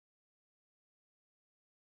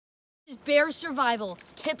Bear Survival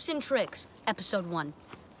Tips and Tricks, Episode 1.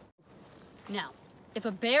 Now, if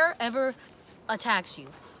a bear ever attacks you,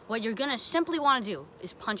 what you're gonna simply want to do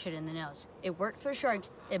is punch it in the nose. It worked for sharks,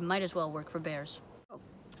 it might as well work for bears.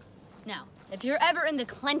 Now, if you're ever in the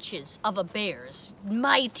clenches of a bear's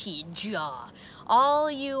mighty jaw,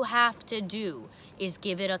 all you have to do is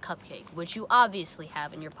give it a cupcake, which you obviously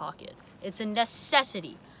have in your pocket. It's a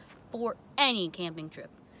necessity for any camping trip.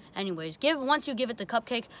 Anyways, once you give it the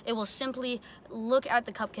cupcake, it will simply look at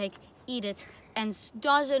the cupcake, eat it, and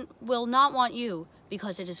will not want you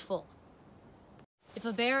because it is full. If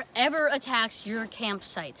a bear ever attacks your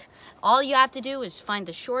campsite, all you have to do is find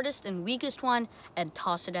the shortest and weakest one and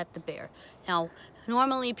toss it at the bear. Now,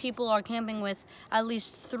 normally people are camping with at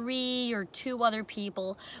least 3 or 2 other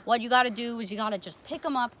people. What you gotta do is you gotta just pick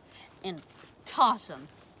them up and toss them.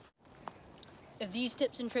 If these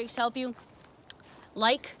tips and tricks help you,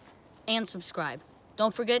 like and subscribe.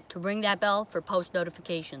 Don't forget to ring that bell for post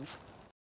notifications.